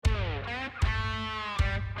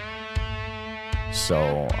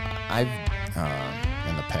So I've,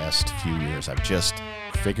 in the past few years, I've just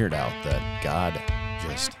figured out that God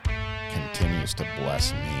just continues to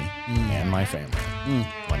bless me and my family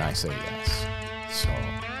when I say yes. So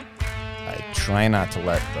I try not to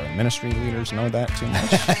let the ministry leaders know that too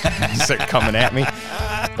much. They're coming at me.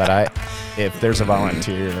 But if there's a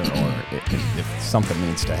volunteer or if something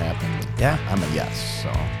needs to happen, I'm a yes.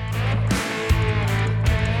 So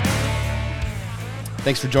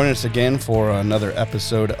thanks for joining us again for another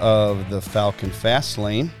episode of the Falcon Fast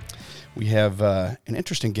Lane. We have an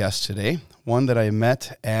interesting guest today, one that I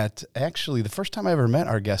met at, actually, the first time I ever met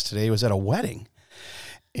our guest today was at a wedding.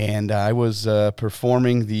 And I was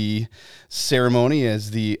performing the ceremony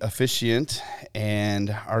as the officiant,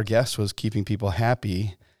 and our guest was keeping people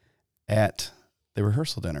happy at the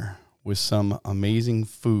rehearsal dinner with some amazing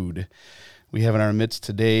food. We have in our midst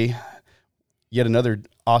today yet another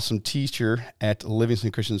awesome teacher at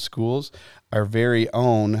Livingston Christian Schools, our very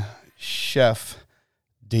own chef,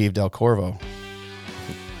 Dave DelCorvo.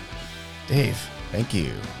 Dave. Thank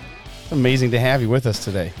you. It's amazing to have you with us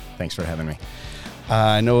today. Thanks for having me.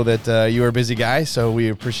 I know that you are a busy guy, so we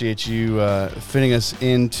appreciate you fitting us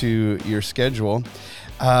into your schedule.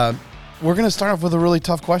 We're going to start off with a really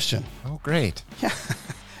tough question. Oh, great. Yeah.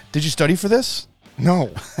 Did you study for this?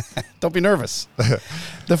 No. Don't be nervous.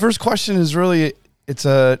 The first question is really,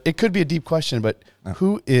 it could be a deep question, but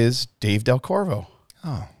who is Dave DelCorvo?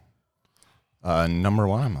 Oh. Number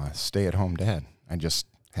one, I'm a stay-at-home dad. I just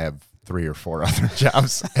have 3 or 4 other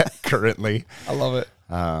jobs currently. I love it.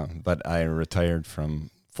 But I retired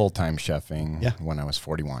from full-time chefing when I was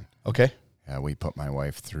 41. Okay. We put my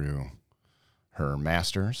wife through her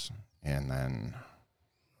master's, and then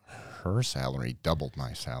her salary doubled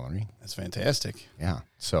my salary. That's fantastic. Yeah.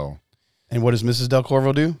 So. And what does Mrs.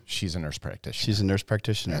 DelCorvo do? She's a nurse practitioner. She's a nurse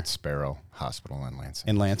practitioner. At Sparrow Hospital in Lansing.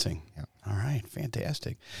 In Lansing. Yeah. All right.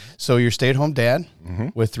 Fantastic. So you're a stay-at-home dad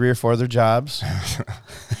with 3 or 4 other jobs.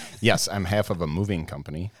 Yes, I'm half of a moving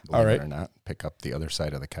company, believe it or not. Pick up the other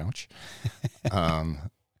side of the couch. And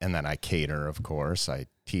then I cater, of course. I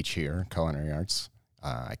teach here, culinary arts.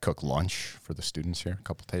 I cook lunch for the students here a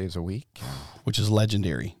couple days a week. Which is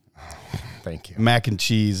legendary. Thank you. Mac and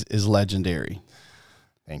cheese is legendary.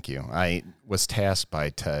 Thank you. I was tasked by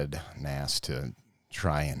Ted Nass to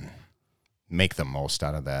try and make the most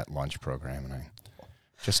out of that lunch program, and I'm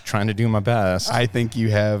just trying to do my best. I think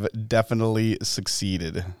you have definitely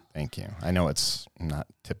succeeded. Thank you. I know it's not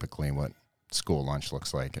typically what school lunch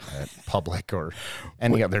looks like at public or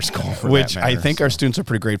any other school, for which that matter, I think our students are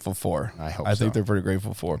pretty grateful for. I think they're pretty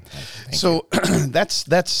grateful for. Thank you.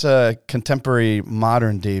 that's contemporary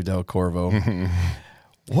modern Dave DelCorvo.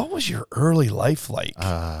 What was your early life like?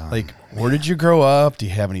 Where did you grow up? Do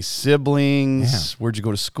you have any siblings? Where'd you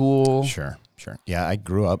go to school? Sure. Yeah, I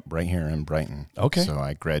grew up right here in Brighton. Okay. So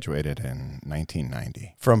I graduated in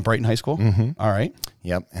 1990. From Brighton High School? Mm-hmm. All right.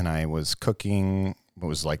 Yep, and I was cooking. It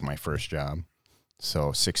was like my first job.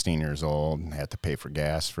 So 16 years old, had to pay for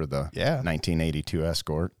gas for the 1982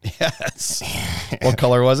 Escort. Yes. What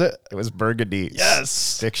color was it? It was burgundy. Yes.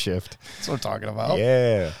 Stick shift. That's what I'm talking about.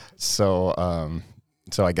 Yeah. So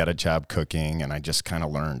so I got a job cooking, and I just kind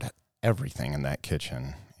of learned everything in that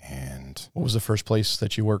kitchen. And what was the first place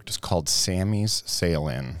that you worked? It's called Sammy's Sail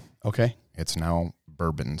Inn. Okay. It's now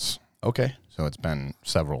Bourbon's. Okay. So it's been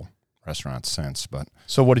several restaurants since. But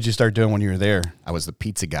so what did you start doing when you were there? I was the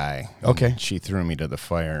pizza guy. Okay. She threw me to the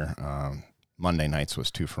fire. Monday nights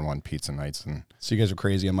was 2-for-1 pizza nights, and so you guys were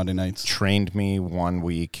crazy on Monday nights. Trained me 1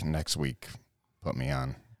 week. Next week, put me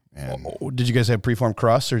on. And did you guys have preformed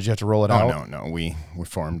crusts, or did you have to roll it out? No. We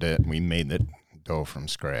formed it. We made the dough from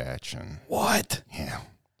scratch. And what?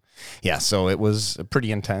 Yeah. So it was a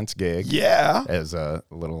pretty intense gig. Yeah. As a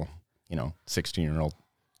little, 16-year-old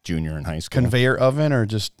junior in high school. Conveyor oven or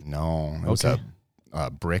just? No. It was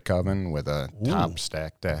a brick oven with a top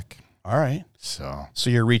stack deck. All right. So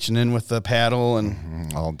you're reaching in with the paddle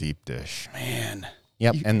and all deep dish. Man.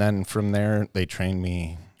 Yep. And then from there, they trained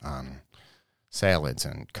me on salads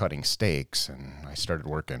and cutting steaks, and I started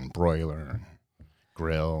working broiler and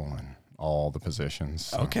grill and all the positions.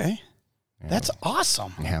 So, okay. That's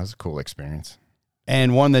awesome. Yeah, it was a cool experience.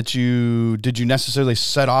 And one that did you necessarily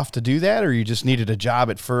set off to do that, or you just needed a job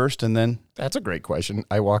at first and then? That's a great question.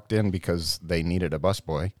 I walked in because they needed a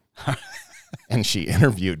busboy. And she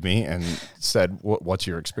interviewed me and said, what's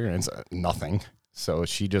your experience? Nothing. So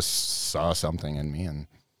she just saw something in me and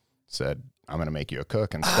said, I'm going to make you a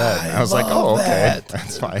cook instead. And I was like, oh, okay.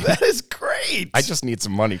 That's fine. That is great. I just need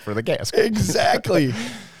some money for the gas. Exactly.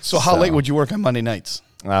 So how late would you work on Monday nights?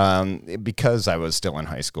 Because I was still in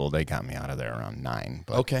high school, they got me out of there around 9.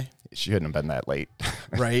 But okay. It shouldn't have been that late.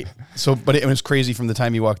 Right. So, but it was crazy from the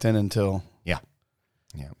time you walked in until.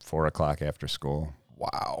 Yeah. 4 o'clock after school.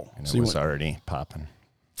 Wow. And so it was already popping.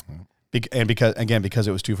 And because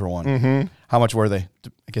it was 2 for $1. Mm-hmm. How much were they?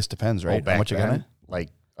 I guess depends, right? Back How much you got then, in? like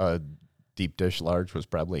a deep dish large was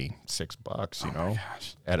probably $6, you know,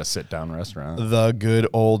 at a sit-down restaurant. The good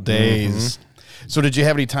old days. Mm-hmm. So did you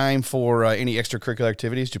have any time for any extracurricular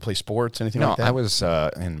activities? Did you play sports, anything like that? No, I was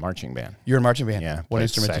in marching band. You're in marching band? Yeah. What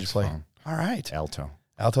instrument did you play? Saxophone. All right.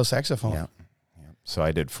 Alto saxophone. Yeah. So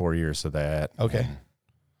I did 4 years of that. Okay.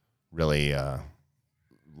 Really a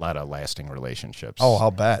lot of lasting relationships. Oh, I'll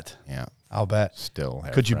bet. Yeah. I'll bet. Still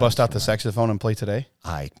have Could you friends bust out from the that. saxophone and play today?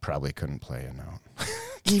 I probably couldn't play a note.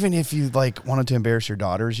 Even if you wanted to embarrass your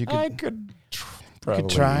daughters, you could. I could You could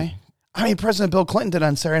try. I mean, President Bill Clinton did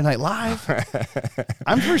on Saturday Night Live.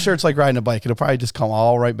 I'm pretty sure it's like riding a bike. It'll probably just come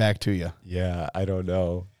all right back to you. Yeah, I don't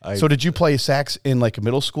know. So did you play sax in like a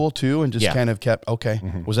middle school too and just Yeah. kind of kept, okay.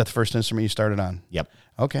 Mm-hmm. Was that the first instrument you started on? Yep.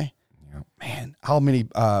 Okay. Yep. Man, how many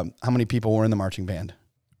people were in the marching band?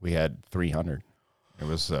 We had 300. It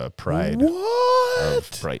was pride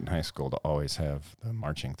of Brighton High School to always have the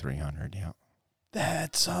marching 300. Yeah.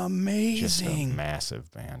 That's amazing. Just a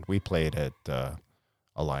massive band. We played at a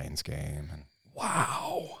Lions game. And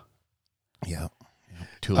wow. Yeah.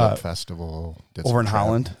 Tulip Festival. Over in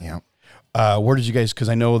Holland? Yeah. Where did you guys, because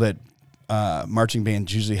I know that marching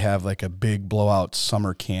bands usually have like a big blowout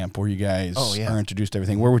summer camp where you guys are introduced to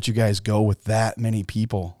everything. Where would you guys go with that many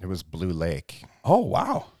people? It was Blue Lake. Oh,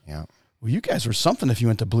 wow. Yeah. Well, you guys were something if you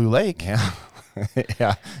went to Blue Lake. Yeah.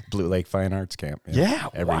 Yeah. Blue Lake Fine Arts Camp. Yeah.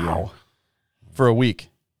 Every year. For a week.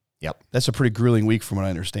 Yep. That's a pretty grueling week from what I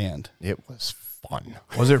understand. It was fun.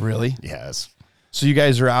 Was it really? Yes. So you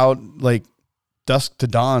guys are out like dusk to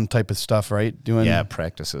dawn type of stuff, right? Yeah,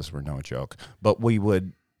 practices were no joke. But we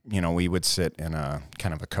would sit in a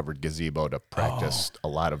kind of a covered gazebo to practice a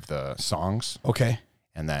lot of the songs. Okay.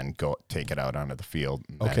 And then go take it out onto the field.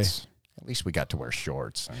 Okay. At least we got to wear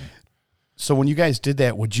shorts. So when you guys did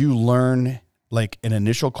that, would you learn like an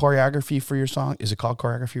initial choreography for your song? Is it called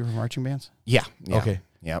choreography for marching bands? Yeah. Okay.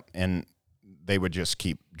 Yep. And they would just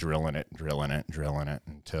keep drilling it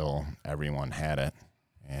until everyone had it.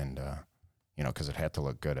 And, because it had to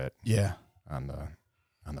look good on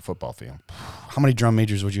the football field. How many drum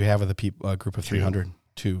majors would you have with a group of 300?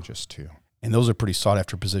 Two. Just two. And those are pretty sought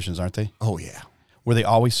after positions, aren't they? Oh, yeah. Were they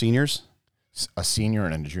always seniors? A senior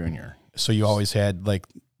and a junior. So you always had like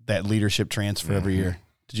that leadership transfer every year.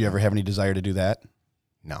 Did you ever have any desire to do that?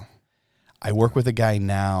 No. I work with a guy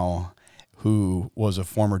now who was a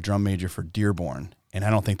former drum major for Dearborn, and I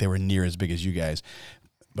don't think they were near as big as you guys,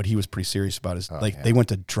 but he was pretty serious about his, they went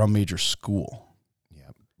to drum major school. Yeah.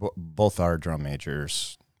 Both our drum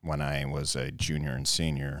majors, when I was a junior and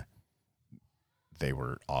senior, they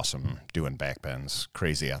were awesome doing backbends,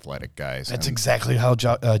 crazy athletic guys. That's exactly how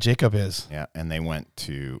Jacob is. Yeah, and they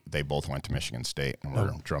both went to Michigan State and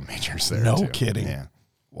were drum majors there. No too. kidding. Yeah.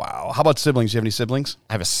 Wow. How about siblings? Do you have any siblings?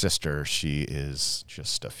 I have a sister. She is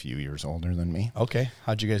just a few years older than me. Okay.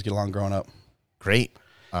 How'd you guys get along growing up? Great.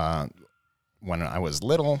 When I was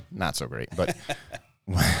little, not so great, but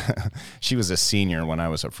she was a senior when I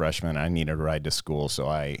was a freshman. I needed a ride to school, so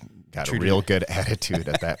I got a real good attitude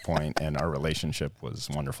at that point, and our relationship was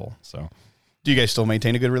wonderful. So, do you guys still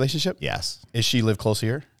maintain a good relationship? Yes. Is she live close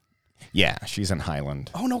here? Yeah, she's in Highland.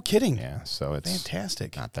 Oh, no kidding. Yeah, so it's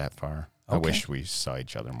fantastic. Not that far. Okay. I wish we saw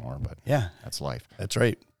each other more, but that's life. That's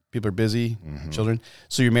right. People are busy, children.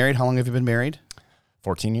 So you're married. How long have you been married?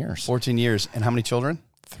 14 years. 14 years. And how many children?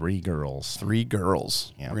 3 girls. 3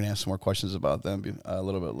 girls. Yeah. We're going to have some more questions about them a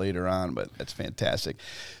little bit later on, but that's fantastic.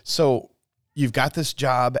 So you've got this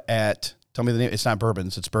job at, tell me the name. It's not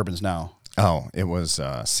Bourbon's. It's Bourbon's now. Oh, it was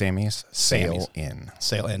Sammy's Sail Inn.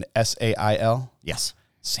 Sail Inn. S-A-I-L? Yes.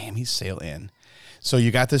 Sammy's Sail Inn. So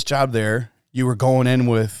you got this job there. You were going in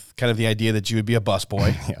with kind of the idea that you would be a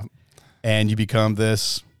busboy. Yeah. And you become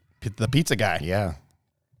the pizza guy. Yeah.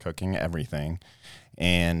 Cooking everything.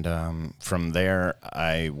 And from there,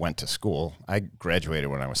 I went to school. I graduated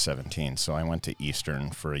when I was 17, so I went to Eastern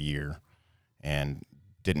for a year and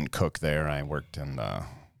didn't cook there. I worked in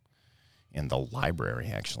the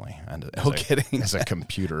library, actually. No kidding. As a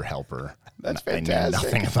computer helper. That's fantastic. I knew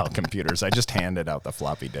nothing about computers. I just handed out the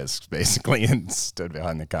floppy disks, basically, and stood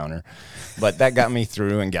behind the counter. But that got me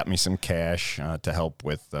through and got me some cash to help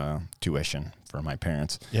with tuition for my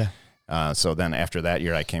parents. Yeah. So then after that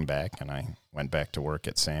year, I came back, and I went back to work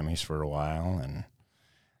at Sammy's for a while,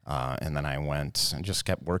 and then I went and just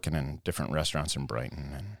kept working in different restaurants in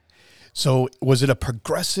Brighton. And so was it a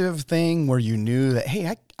progressive thing where you knew that,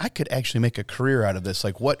 hey, I could actually make a career out of this?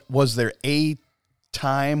 Like, what was there a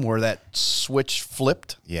time where that switch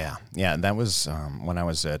flipped? Yeah. That was when I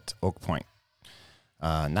was at Oak Point.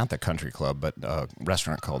 Not the country club, but a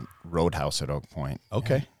restaurant called Roadhouse at Oak Point.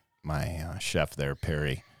 Okay. And my chef there,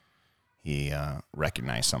 Perry, he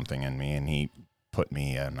recognized something in me, and he put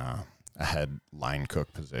me in a head line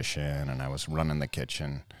cook position, and I was running the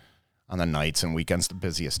kitchen on the nights and weekends, the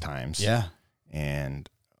busiest times. Yeah. And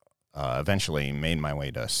eventually made my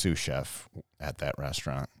way to sous chef at that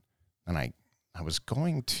restaurant. And I was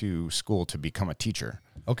going to school to become a teacher.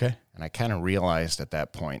 Okay. And I kind of realized at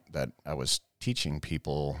that point that I was teaching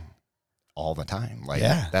people all the time. Like,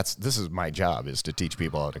 this is my job, is to teach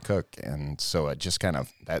people how to cook. And so it just kind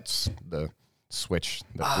of, that's the switch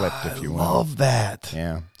that flipped, if you will. I love that.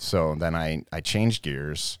 Yeah. So then I changed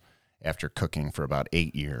gears after cooking for about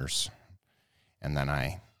 8 years. And then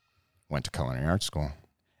I went to culinary art school.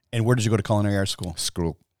 And where did you go to culinary art school?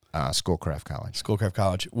 Schoolcraft College. Schoolcraft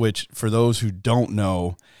College, which for those who don't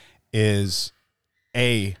know is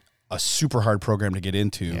a super hard program to get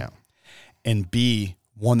into. Yeah. And B,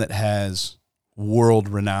 one that has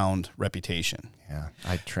world-renowned reputation. Yeah,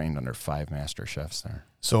 I trained under 5 master chefs there.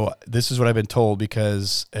 So this is what I've been told,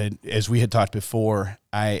 because as we had talked before,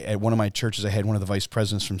 at one of my churches, I had one of the vice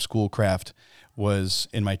presidents from Schoolcraft was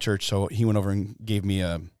in my church. So he went over and gave me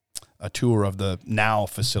a tour of the now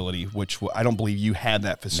facility, which I don't believe you had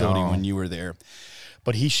that facility when you were there.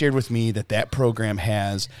 But he shared with me that program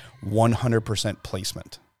has 100%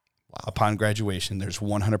 placement. Wow. Upon graduation, there's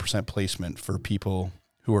 100% placement for people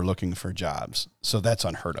who are looking for jobs. So that's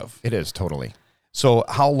unheard of. It is, totally. So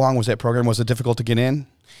how long was that program? Was it difficult to get in?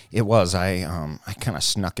 It was. I kind of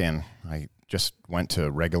snuck in. I just went to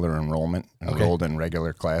regular enrollment, enrolled in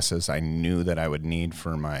regular classes I knew that I would need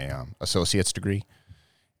for my associate's degree.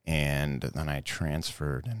 And then I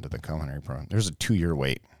transferred into the culinary program. There's a 2-year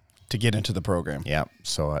wait to get into the program. Yeah.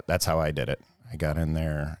 So that's how I did it. I got in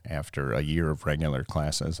there after a year of regular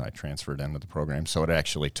classes. I transferred into the program. So it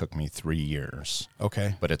actually took me 3 years.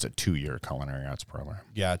 Okay. But it's a 2-year culinary arts program.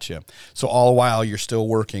 Gotcha. So all the while you're still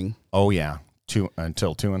working. Oh, yeah.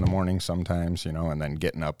 Until 2 in the morning sometimes, and then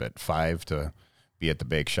getting up at 5 to be at the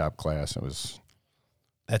bake shop class.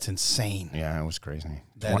 That's insane. Yeah, it was crazy.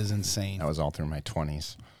 That is insane. That was all through my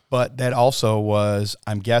 20s. But that also was,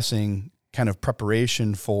 I'm guessing, kind of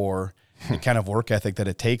preparation for the kind of work ethic that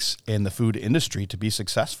it takes in the food industry to be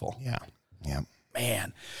successful. Yeah.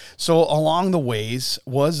 Man. So along the ways,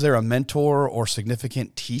 was there a mentor or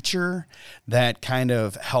significant teacher that kind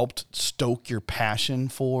of helped stoke your passion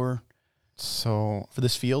for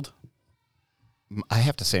this field? I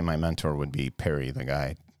have to say my mentor would be Perry, the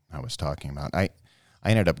guy I was talking about. I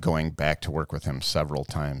ended up going back to work with him several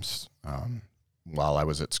times while I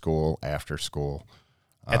was at school, after school.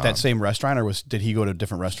 At that same restaurant, or did he go to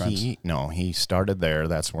different restaurants? He started there.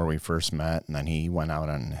 That's where we first met, and then he went out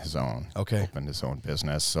on his own. Okay. Opened his own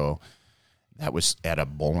business. So that was at a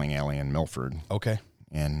bowling alley in Milford. Okay.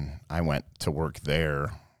 And I went to work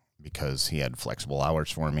there because he had flexible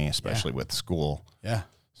hours for me, especially with school. Yeah.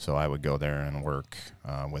 So I would go there and work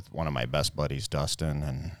with one of my best buddies,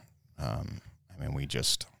 Dustin, and we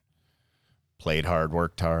just played hard,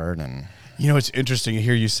 worked hard, and it's interesting to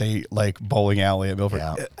hear you say like bowling alley at Milford.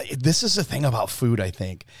 Yeah. This is the thing about food, I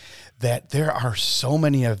think, that there are so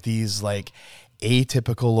many of these like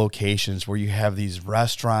atypical locations where you have these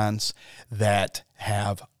restaurants that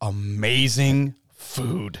have amazing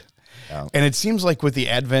food. Yeah. And it seems like with the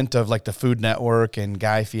advent of like the Food Network and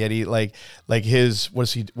Guy Fieri, like his,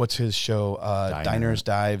 what's his show? Diners,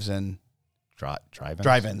 Dives, and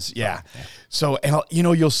Drive-ins. Yeah. So, and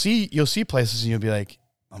you'll see places and you'll be like,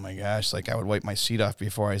 oh my gosh, like I would wipe my seat off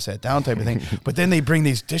before I sat down type of thing. But then they bring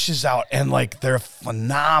these dishes out and like they're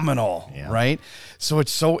phenomenal, right? So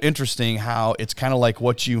it's so interesting how it's kind of like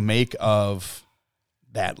what you make of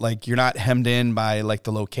that. Like you're not hemmed in by like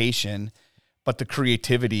the location, but the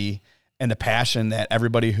creativity and the passion that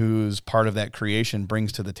everybody who's part of that creation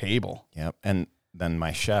brings to the table. Yep. And then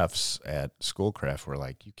my chefs at Schoolcraft were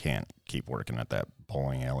like, you can't keep working at that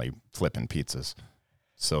bowling alley flipping pizzas.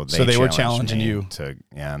 So they were challenging you.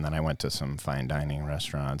 And then I went to some fine dining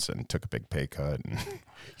restaurants and took a big pay cut.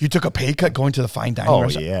 You took a pay cut going to the fine dining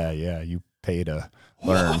restaurant? Yeah. You pay to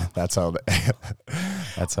learn. That's how they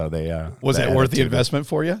Was that worth the investment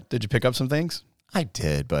for you? Did you pick up some things? I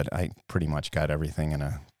did, but I pretty much got everything in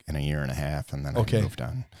a year and a half, and then I moved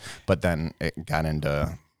on. But then it got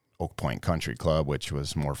into Oak Point Country Club, which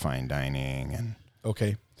was more fine dining, and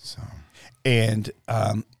so. And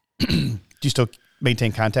do you still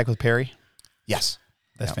maintain contact with Perry? Yes,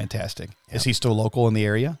 that's fantastic. Yep. Is he still local in the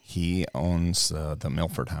area? He owns the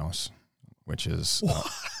Milford House, which is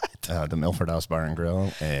the Milford House Bar and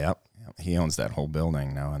Grill. Yep. He owns that whole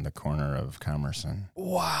building now in the corner of Commerce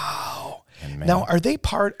Wow. and Main. Now, are they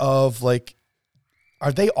part of like,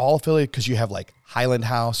 are they all affiliated? Because you have like Highland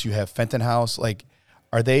House, you have Fenton House. Like,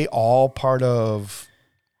 are they all part of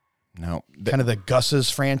no, kind of the Gus's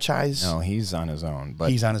franchise? no, he's on his own. But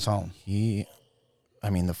He's on his own. the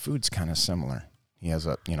food's kind of similar. He has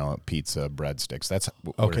a pizza, breadsticks. That's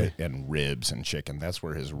Okay. and ribs and chicken. That's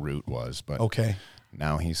where his root was. But Okay.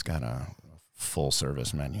 now he's got a full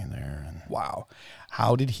service menu there, and Wow.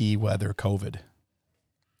 How did he weather COVID?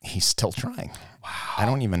 he's still trying. Wow. I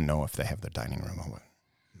don't even know if they have the dining room open.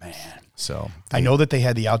 Man. So I know that they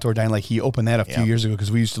had the outdoor dining. Like he opened that a few Yeah. years ago because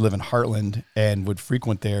we used to live in Heartland and would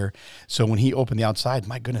frequent there. So when he opened the outside,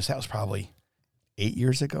 my goodness, that was probably 8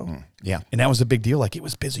 years ago. Yeah. And that was a big deal. Like it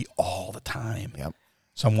was busy all the time. Yep.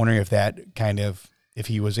 So I'm wondering if that kind of, if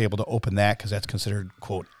he was able to open that because that's considered,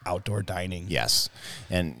 quote, outdoor dining. Yes.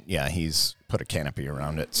 And yeah, he's put a canopy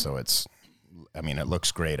around it. So it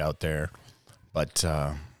looks great out there. But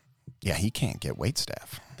yeah, he can't get wait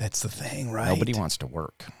staff. That's the thing, right? Nobody wants to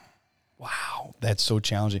work. Wow, that's so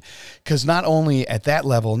challenging. Because not only at that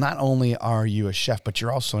level, not only are you a chef, but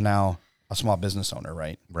you're also now a small business owner,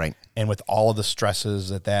 right? Right. And with all of the stresses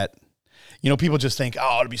that, people just think,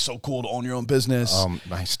 oh, it'd be so cool to own your own business.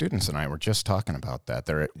 My students and I were just talking about that.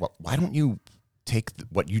 Why don't you take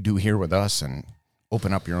what you do here with us and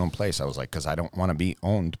open up your own place? I was like, because I don't want to be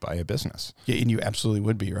owned by a business. Yeah, and you absolutely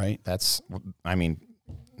would be, right?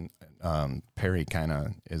 Perry kind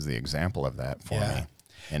of is the example of that for me.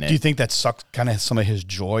 And Do you think that sucked kind of some of his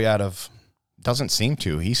joy out of? Doesn't seem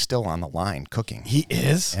to. He's still on the line cooking. He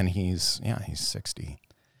is? And he's 60.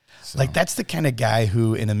 So. Like that's the kind of guy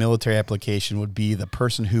who in a military application would be the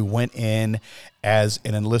person who went in as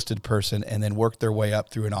an enlisted person and then worked their way up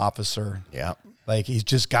through an officer. Yeah. Like he's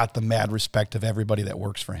just got the mad respect of everybody that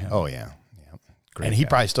works for him. Oh, yeah. Yep. Great and he guy.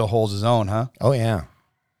 probably still holds his own, huh? Oh, yeah.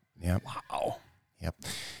 Yep. Wow. Yep.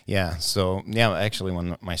 Yeah. So, yeah, actually,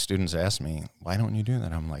 when my students ask me, why don't you do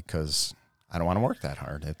that? I'm like, because I don't want to work that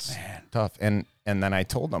hard. It's tough. And then I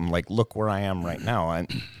told them, like, look where I am right now. I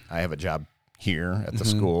have a job here at the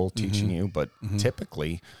school teaching you, but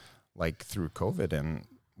typically, like, through COVID and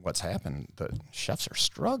what's happened, the chefs are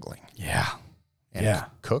struggling. Yeah. And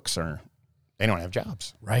cooks they don't have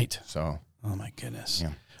jobs. Right. So. Oh, my goodness.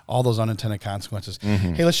 Yeah. All those unintended consequences.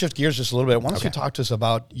 Hey, let's shift gears just a little bit. Why don't you talk to us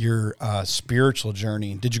about your spiritual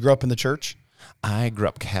journey? Did you grow up in the church? I grew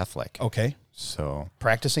up Catholic. Okay. So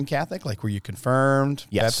practicing Catholic? Like were you confirmed,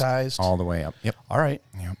 baptized? All the way up. Yep. All right.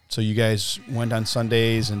 Yep. So you guys went on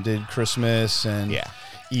Sundays and did Christmas and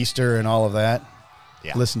Easter and all of that?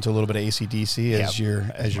 Yeah. Listen to a little bit of AC/DC as your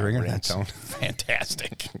ringer. That's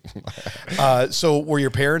fantastic. So were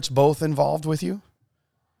your parents both involved with you?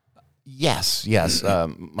 Yes.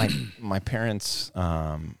 My parents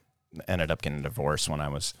ended up getting divorced when I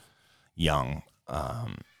was young,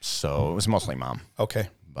 so it was mostly mom. Okay,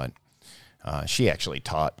 but she actually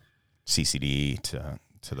taught CCD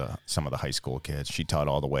to some of the high school kids. She taught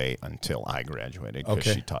all the way until I graduated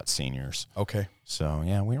because she taught seniors. Okay. So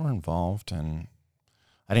yeah, we were involved, and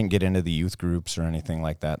I didn't get into the youth groups or anything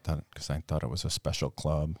like that because I thought it was a special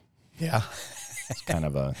club. Yeah. It's kind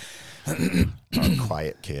of a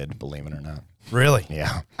quiet kid, believe it or not. Really?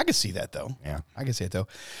 Yeah. I can see that, though. Yeah. I can see it, though.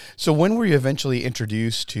 So when were you eventually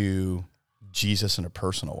introduced to Jesus in a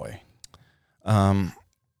personal way?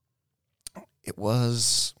 It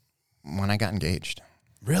was when I got engaged.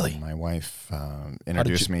 Really? My wife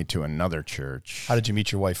introduced me to another church. How did you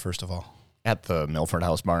meet your wife, first of all? At the Milford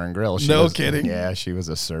House Bar and Grill. No kidding? Yeah, she was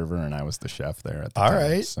a server, and I was the chef there at the time. All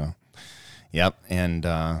right. So, yep.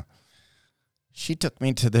 And she took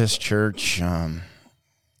me to this church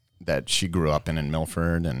that she grew up in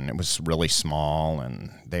Milford, and it was really small, and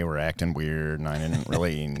they were acting weird, and I didn't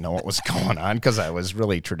really know what was going on because I was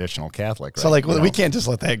really traditional Catholic. Right? So, like, we can't just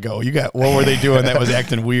let that go. What were they doing that was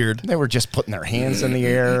acting weird? They were just putting their hands in the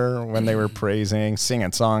air when they were praising,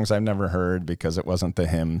 singing songs I've never heard because it wasn't the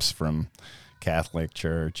hymns from Catholic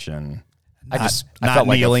church, and I felt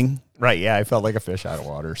kneeling. Right, yeah, I felt like a fish out of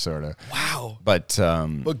water, sort of. Wow. But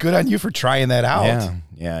good on you for trying that out.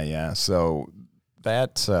 Yeah. So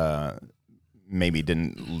that maybe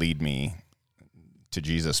didn't lead me to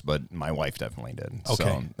Jesus, but my wife definitely did. Okay.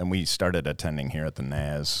 So then we started attending here at the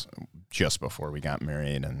NAS just before we got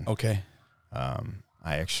married, and I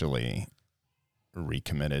actually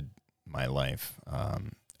recommitted my life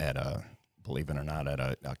at a, believe it or not, at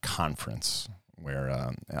a conference where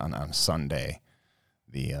on a Sunday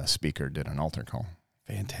the speaker did an altar call.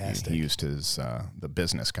 Fantastic. He used his the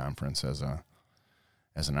business conference as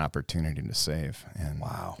an opportunity to save, and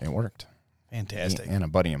wow, it worked. Fantastic. And a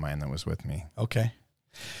buddy of mine that was with me. Okay.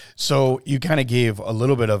 So you kind of gave a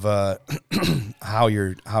little bit of how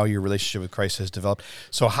your relationship with Christ has developed.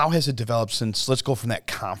 So how has it developed since? Let's go from that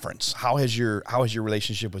conference. How has your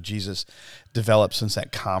relationship with Jesus developed since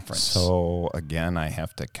that conference? So again, I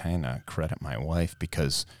have to kind of credit my wife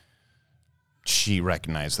because she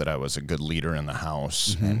recognized that I was a good leader in the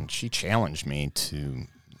house, and she challenged me to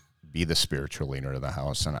be the spiritual leader of the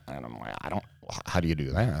house. And I'm like, how do you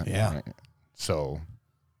do that? Yeah. Right? So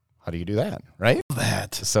how do you do that? Right.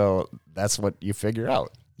 That. So that's what you figure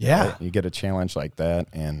out. Yeah. Right? You get a challenge like that.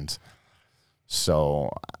 And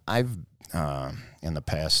so I've, in the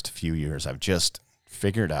past few years, I've just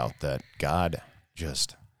figured out that God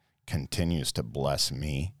just continues to bless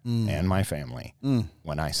me and my family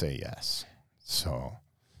when I say yes. So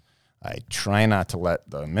I try not to let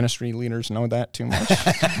the ministry leaders know that too much.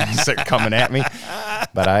 They're coming at me.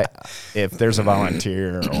 But if there's a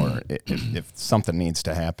volunteer or if something needs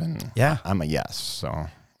to happen, I'm a yes. So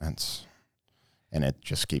and it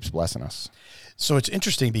just keeps blessing us. So it's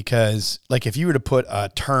interesting because, like, if you were to put a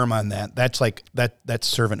term on that, that's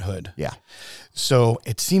servanthood. Yeah. So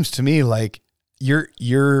it seems to me like you're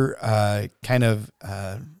kind of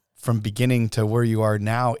from beginning to where you are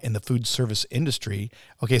now in the food service industry.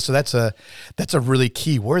 Okay, so that's a really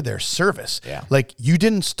key word there, service. Yeah. Like, you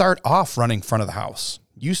didn't start off running front of the house.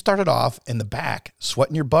 You started off in the back,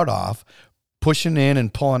 sweating your butt off, pushing in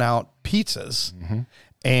and pulling out pizzas.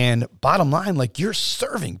 And bottom line, like, you're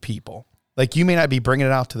serving people. Like, you may not be bringing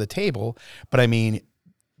it out to the table, but I mean,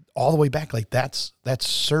 all the way back, like, that's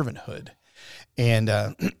servanthood. And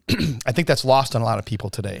I think that's lost on a lot of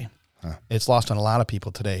people today. It's lost on a lot of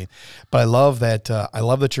people today. But I love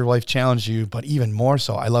that your wife challenged you, but even more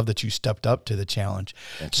so, I love that you stepped up to the challenge.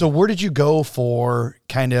 So where did you go for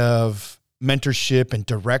kind of mentorship and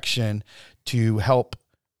direction to help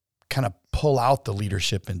kind of pull out the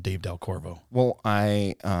leadership in Dave DelCorvo? Well,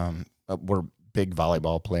 we're big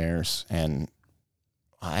volleyball players, and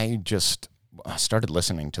I just started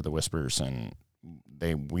listening to the whispers, and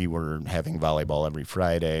we were having volleyball every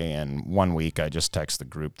Friday, and one week I just texted the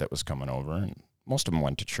group that was coming over, and most of them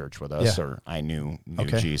went to church with us, or I knew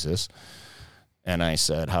Jesus. And I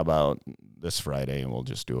said, how about this Friday we'll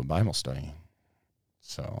just do a Bible study?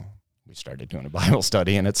 So we started doing a Bible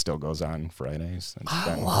study, and it still goes on Fridays.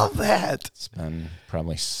 I love that. It's been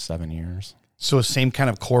probably 7 years. So same kind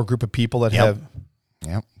of core group of people that have...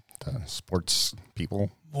 Yep, the sports people.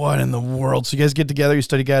 What in the world? So you guys get together, you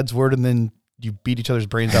study God's word, and then you beat each other's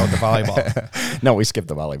brains out with the volleyball. No, we skipped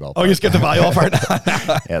the volleyball part. Oh, you skipped the volleyball part?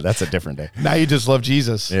 Yeah, that's a different day. Now you just love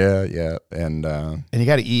Jesus. Yeah. And you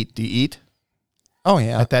got to eat. Do you eat? Oh,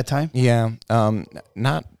 yeah. At that time? Yeah.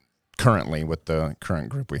 Not currently with the current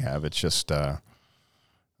group we have. It's just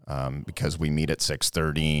because we meet at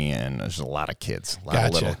 6:30 and there's a lot of kids, a lot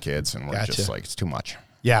of little kids, and we're just like, it's too much.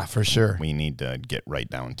 Yeah, for sure. We need to get right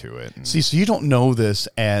down to it. See, so you don't know this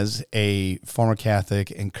as a former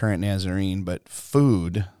Catholic and current Nazarene, but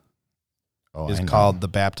food is called the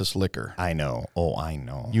Baptist liquor. I know. Oh, I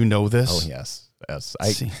know. You know this? Oh, yes. Yes.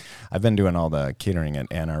 I've been doing all the catering at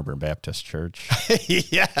Ann Arbor Baptist Church.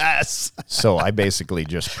 Yes. So I basically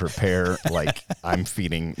just prepare, like, I'm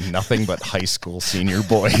feeding nothing but high school senior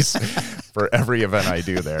boys for every event I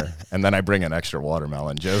do there. And then I bring an extra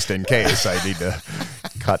watermelon just in case I need to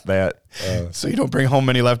cut that. So you don't bring home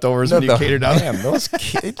any leftovers when you cater down? Man,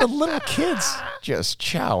 the little kids just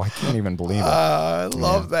chow. I can't even believe it. I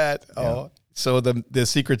love that. Yeah. Oh, so the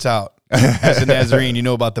secret's out. As a Nazarene, you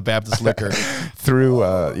know about the Baptist liquor through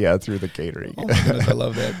the catering. Oh my goodness, I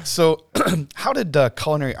love that. So, how did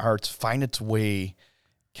culinary arts find its way?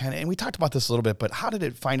 And we talked about this a little bit, but how did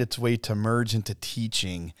it find its way to merge into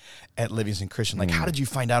teaching at Livingston Christian? Like, how did you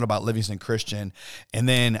find out about Livingston Christian, and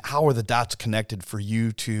then how are the dots connected for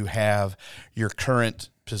you to have your current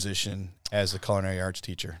position as a culinary arts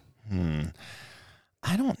teacher?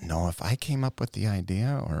 I don't know if I came up with the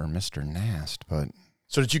idea or Mr. Nast, but.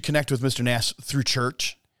 So did you connect with Mr. Nass through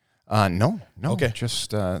church? No. Okay.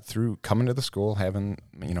 Just through coming to the school, having,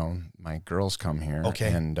 my girls come here.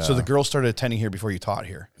 Okay. And so the girls started attending here before you taught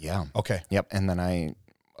here? Yeah. Okay. Yep. And then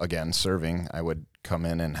serving, I would come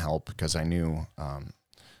in and help because I knew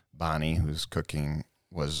Bonnie, who's cooking,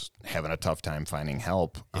 was having a tough time finding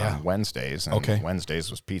help on Wednesdays. And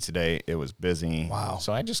Wednesdays was pizza day. It was busy. Wow.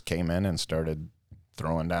 So I just came in and started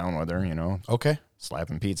throwing down with her, Okay.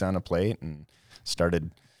 slapping pizza on a plate, and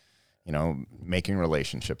started, making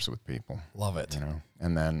relationships with people. Love it.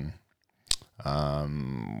 And then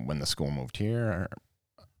when the school moved here,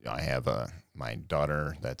 I have my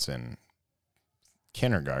daughter that's in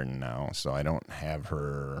kindergarten now, so I don't have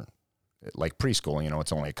her like preschool,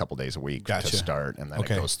 it's only a couple days a week Gotcha. to start, and then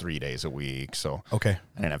Okay. it goes 3 days a week. So Okay.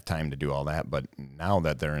 I didn't have time to do all that. But now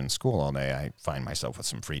that they're in school all day, I find myself with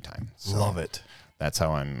some free time. So Love it. that's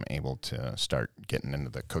how I'm able to start getting into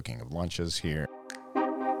the cooking of lunches here.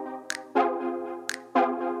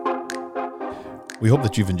 We hope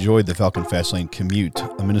that you've enjoyed the Falcon Fastlane Commute,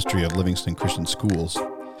 a ministry of Livingston Christian Schools.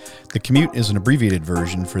 The Commute is an abbreviated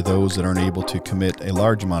version for those that aren't able to commit a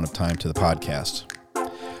large amount of time to the podcast.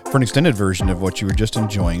 For an extended version of what you were just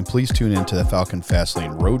enjoying, please tune in to the Falcon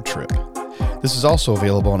Fastlane Road Trip. This is also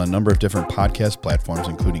available on a number of different podcast platforms,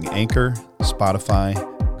 including Anchor, Spotify,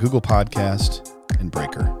 Google Podcast, and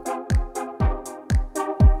Breaker.